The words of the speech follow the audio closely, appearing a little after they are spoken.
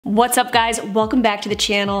What's up guys, welcome back to the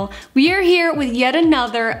channel. We are here with yet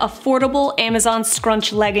another affordable Amazon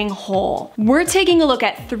scrunch legging haul. We're taking a look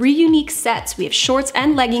at 3 unique sets. We have shorts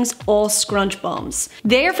and leggings, all scrunch bums.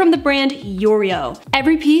 They are from the brand Yeoreo.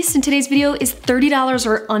 Every piece in today's video is $30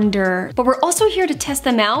 or under, but we're also here to test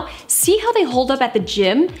them out, see how they hold up at the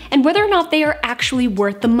gym, and whether or not they are actually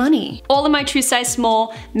worth the money. All of my true size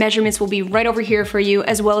small measurements will be right over here for you,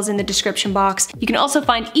 as well as in the description box. You can also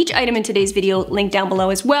find each item in today's video linked down below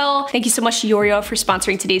as well. Thank you so much to Yeoreo for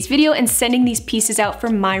sponsoring today's video and sending these pieces out for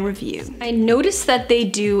my review. I noticed that they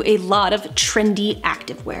do a lot of trendy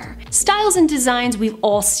activewear. Styles and designs we've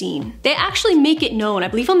all seen. They actually make it known, I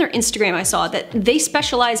believe on their Instagram I saw, that they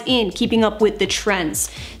specialize in keeping up with the trends.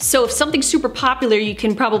 So if something's super popular, you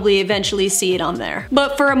can probably eventually see it on there,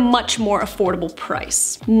 but for a much more affordable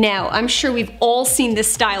price. Now, I'm sure we've all seen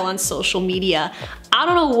this style on social media. I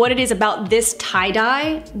don't know what it is about this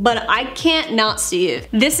tie-dye, but I can't not see it.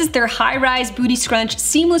 This is their high-rise booty scrunch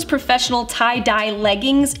seamless professional tie-dye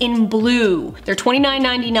leggings in blue. They're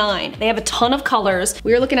 $29.99. They have a ton of colors.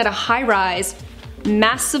 We are looking at a high-rise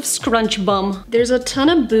massive scrunch bum. There's a ton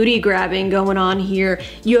of booty grabbing going on here.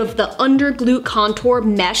 You have the under glute contour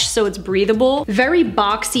mesh, so it's breathable. Very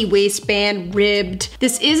boxy waistband, ribbed.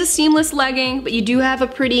 This is a seamless legging, but you do have a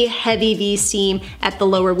pretty heavy V-seam at the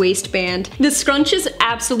lower waistband. The scrunch is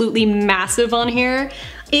absolutely massive on here.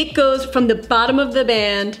 It goes from the bottom of the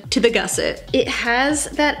band to the gusset. It has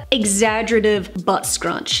that exaggerative butt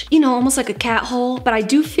scrunch. You know, almost like a cat hole, but I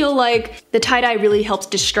do feel like the tie-dye really helps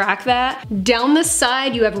distract that. Down the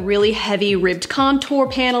side, you have really heavy ribbed contour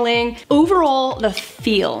paneling. Overall, the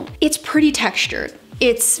feel, it's pretty textured.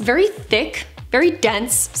 It's very thick, very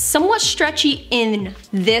dense, somewhat stretchy in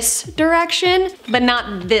this direction, but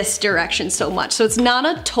not this direction so much. So it's not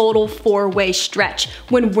a total 4-way stretch.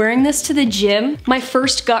 When wearing this to the gym, my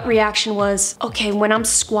first gut reaction was, okay, when I'm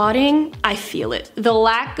squatting, I feel it. The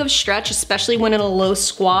lack of stretch, especially when in a low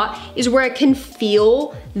squat, is where I can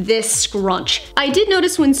feel this scrunch. I did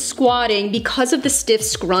notice when squatting, because of the stiff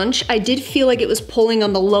scrunch, I did feel like it was pulling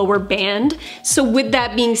on the lower band. So with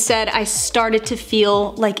that being said, I started to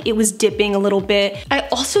feel like it was dipping a little bit. I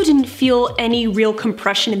also didn't feel any real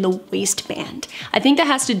compression in the waistband. I think that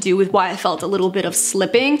has to do with why I felt a little bit of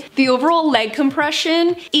slipping. The overall leg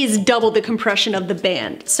compression is double the compression of the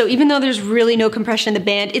band. So even though there's really no compression in the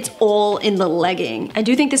band, it's all in the legging. I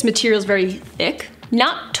do think this material is very thick.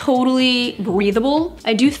 Not totally breathable.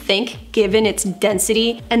 I do think, given its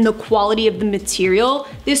density and the quality of the material,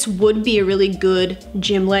 this would be a really good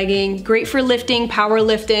gym legging. Great for lifting,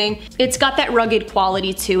 powerlifting. It's got that rugged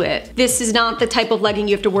quality to it. This is not the type of legging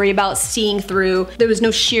you have to worry about seeing through. There was no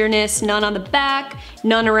sheerness, none on the back,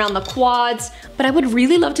 none around the quads, but I would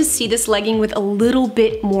really love to see this legging with a little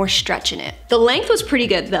bit more stretch in it. The length was pretty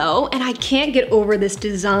good though, and I can't get over this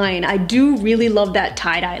design. I do really love that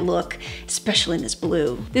tie-dye look, especially in this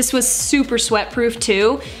blue. This was super sweat proof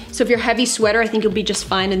too, so if you're a heavy sweater, I think you'll be just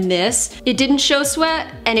fine in this. It didn't show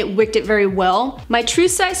sweat and it wicked it very well. My true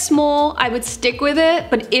size small, I would stick with it,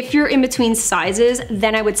 but if you're in between sizes,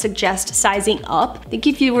 then I would suggest sizing up. I think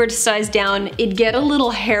if you were to size down, it'd get a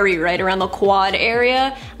little hairy right around the quad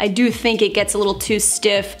area. I do think it gets a little too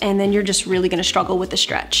stiff and then you're just really gonna struggle with the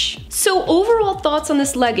stretch. So overall thoughts on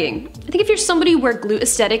this legging. I think if you're somebody where glute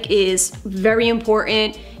aesthetic is very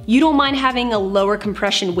important, you don't mind having a lower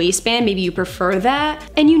compression waistband, maybe you prefer that,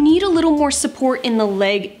 and you need a little more support in the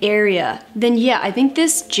leg area, then yeah, I think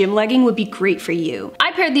this gym legging would be great for you.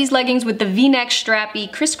 I paired these leggings with the V-neck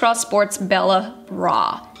strappy crisscross sports Bella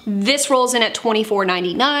bra. This rolls in at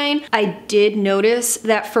 $24.99. I did notice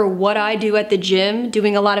that for what I do at the gym,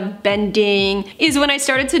 doing a lot of bending, is when I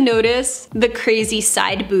started to notice the crazy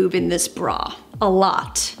side boob in this bra. A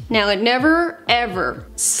lot. Now it never ever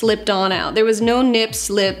slipped on out. There was no nip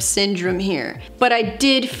slip syndrome here, but I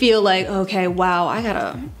did feel like, okay, wow, I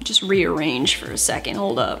gotta just rearrange for a second,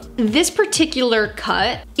 hold up. This particular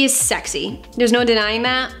cut is sexy. There's no denying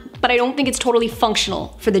that, but I don't think it's totally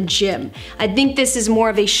functional for the gym. I think this is more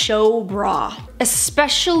of a show bra,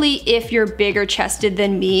 especially if you're bigger chested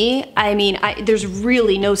than me. I mean, there's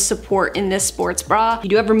really no support in this sports bra. You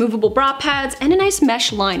do have removable bra pads and a nice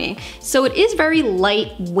mesh lining, so it is very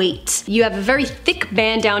lightweight. You have a very thick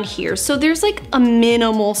band down here, so there's like a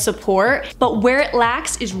minimal support, but where it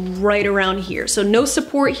lacks is right around here. So no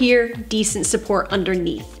support here, decent support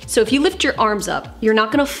underneath. So if you lift your arms up, you're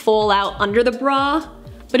not gonna fall out under the bra,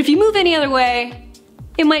 but if you move any other way,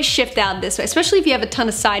 it might shift out this way, especially if you have a ton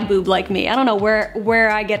of side boob like me. I don't know where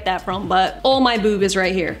I get that from, but all my boob is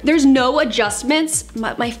right here. There's no adjustments.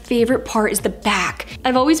 My favorite part is the back.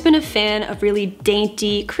 I've always been a fan of really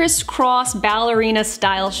dainty, crisscross ballerina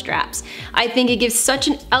style straps. I think it gives such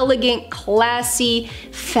an elegant, classy,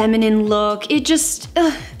 feminine look. It just,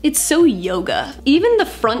 it's so yoga. Even the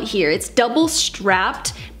front here, it's double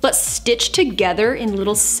strapped, but stitched together in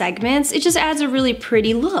little segments. It just adds a really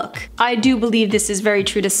pretty look. I do believe this is very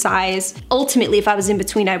true to size. Ultimately, if I was in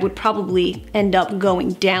between, I would probably end up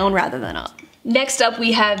going down rather than up. Next up,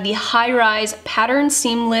 we have the high-rise pattern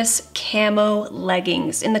seamless camo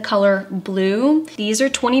leggings in the color blue. These are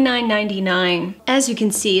 $29.99. As you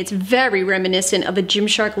can see, it's very reminiscent of a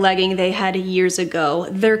Gymshark legging they had years ago.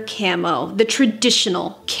 They're camo, the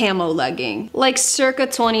traditional camo legging, like circa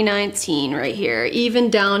 2019 right here,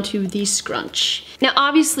 even down to the scrunch. Now,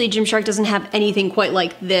 obviously, Gymshark doesn't have anything quite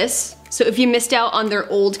like this. So if you missed out on their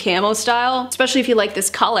old camo style, especially if you like this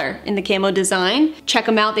color in the camo design, check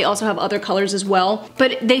them out. They also have other colors as well,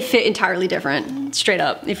 but they fit entirely different, straight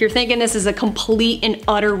up. If you're thinking this is a complete and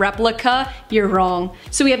utter replica, you're wrong.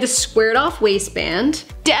 So we have the squared off waistband,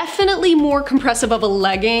 definitely more compressive of a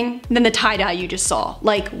legging than the tie-dye you just saw,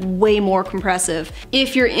 like way more compressive.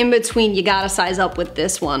 If you're in between, you gotta size up with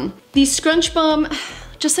this one. The scrunch bum,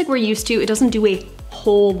 just like we're used to, it doesn't do a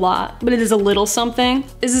whole lot, but it is a little something.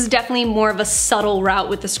 This is definitely more of a subtle route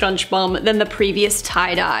with the scrunch bum than the previous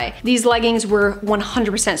tie-dye. These leggings were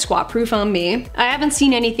 100% squat proof on me. I haven't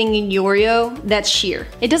seen anything in Yeoreo that's sheer.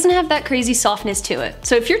 It doesn't have that crazy softness to it.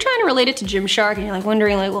 So if you're trying to relate it to Gymshark and you're like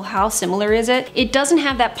wondering like, well, how similar is it? It doesn't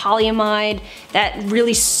have that polyamide, that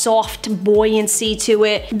really soft buoyancy to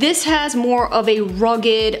it. This has more of a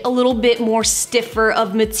rugged, a little bit more stiffer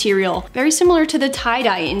of material. Very similar to the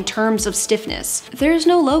tie-dye in terms of stiffness. There's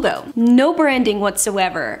no logo, no branding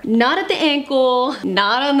whatsoever. Not at the ankle,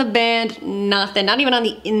 not on the band, nothing, not even on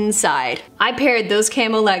the inside. I paired those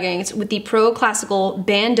camo leggings with the Pro Classical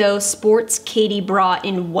Bandeau Sports Katie bra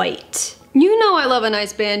in white. You know I love a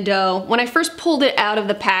nice bandeau. When I first pulled it out of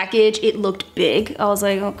the package, it looked big. I was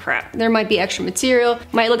like, oh crap, there might be extra material,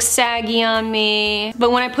 might look saggy on me.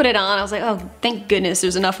 But when I put it on, I was like, oh, thank goodness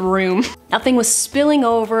there's enough room. Nothing was spilling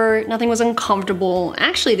over, nothing was uncomfortable.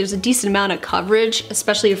 Actually, there's a decent amount of coverage,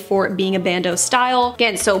 especially for it being a bandeau style.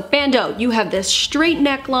 Again, so bandeau, you have this straight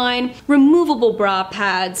neckline, removable bra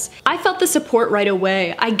pads. I felt the support right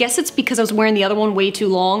away. I guess it's because I was wearing the other one way too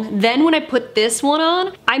long. Then when I put this one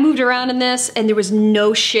on, I moved around in this and there was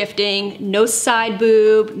no shifting, no side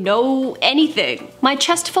boob, no anything. My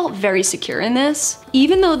chest felt very secure in this.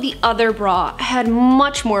 Even though the other bra had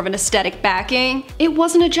much more of an aesthetic backing, it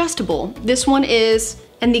wasn't adjustable. This one is,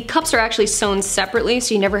 and the cups are actually sewn separately,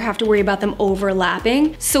 so you never have to worry about them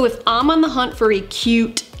overlapping. So if I'm on the hunt for a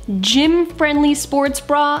cute, gym-friendly sports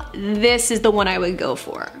bra, this is the one I would go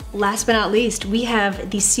for. Last but not least, we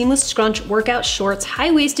have the seamless scrunch workout shorts,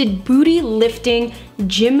 high-waisted booty lifting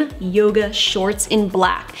gym yoga shorts in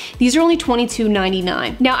black. These are only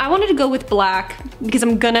 $22.99. Now I wanted to go with black because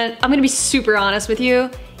I'm gonna be super honest with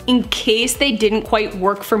you. In case they didn't quite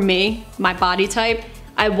work for me, my body type,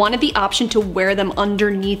 I wanted the option to wear them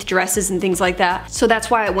underneath dresses and things like that. So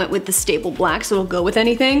that's why I went with the stable black, so it'll go with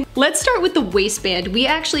anything. Let's start with the waistband. We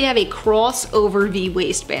actually have a crossover V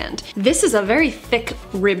waistband. This is a very thick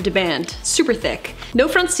ribbed band, super thick. No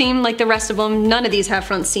front seam like the rest of them. None of these have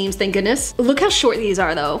front seams, thank goodness. Look how short these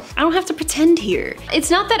are though. I don't have to pretend here.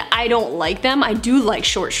 It's not that I don't like them, I do like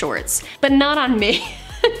short shorts, but not on me.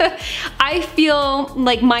 I feel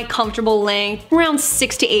like my comfortable length, around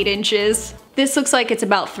 6 to 8 inches. This looks like it's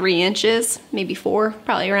about 3 inches, maybe 4,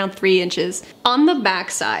 probably around 3 inches. On the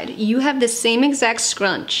back side, you have the same exact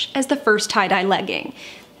scrunch as the first tie-dye legging.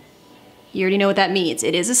 You already know what that means.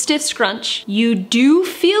 It is a stiff scrunch. You do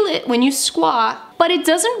feel it when you squat, but it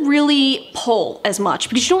doesn't really pull as much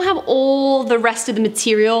because you don't have all the rest of the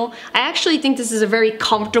material. I actually think this is a very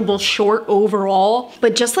comfortable short overall,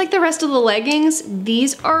 but just like the rest of the leggings,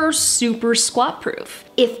 these are super squat proof.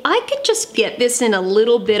 If I could just get this in a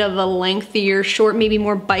little bit of a lengthier short, maybe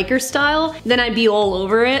more biker style, then I'd be all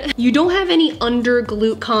over it. You don't have any under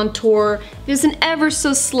glute contour. There's an ever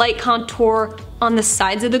so slight contour on the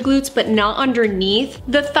sides of the glutes, but not underneath.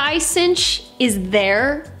 The thigh cinch is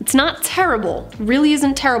there. It's not terrible, it really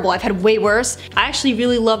isn't terrible. I've had way worse. I actually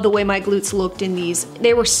really love the way my glutes looked in these.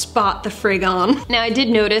 They were spot the frig on. Now I did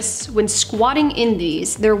notice when squatting in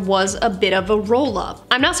these, there was a bit of a roll up.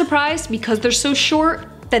 I'm not surprised because they're so short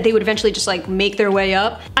that they would eventually just like make their way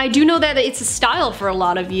up. I do know that it's a style for a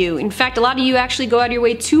lot of you. In fact, a lot of you actually go out of your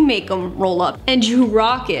way to make them roll up and you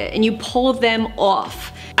rock it and you pull them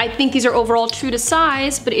off. I think these are overall true to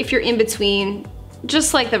size, but if you're in between,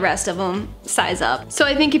 just like the rest of them, size up. So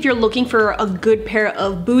I think if you're looking for a good pair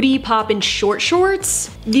of booty poppin' short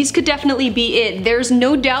shorts, these could definitely be it. There's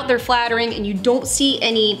no doubt they're flattering and you don't see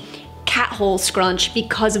any cat hole scrunch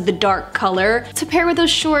because of the dark color. To pair with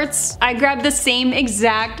those shorts, I grabbed the same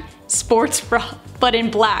exact sports bra, but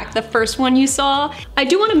in black, the first one you saw. I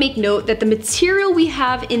do want to make note that the material we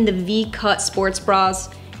have in the V-cut sports bras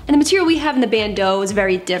and the material we have in the bandeau is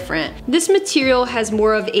very different. This material has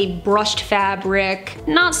more of a brushed fabric,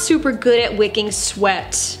 not super good at wicking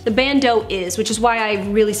sweat. The bandeau is, which is why I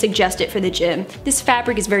really suggest it for the gym. This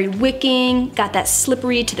fabric is very wicking, got that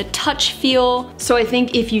slippery to the touch feel. So I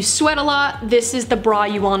think if you sweat a lot, this is the bra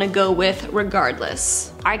you want to go with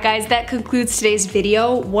regardless. Alright guys, that concludes today's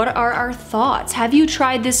video. What are our thoughts? Have you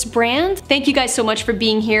tried this brand? Thank you guys so much for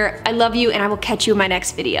being here. I love you and I will catch you in my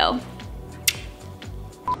next video.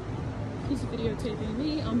 He's videotaping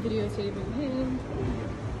me, I'm videotaping him.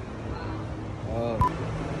 Oh.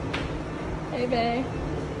 Hey, babe.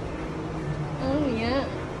 Oh, yeah.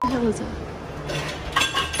 What the hell is that?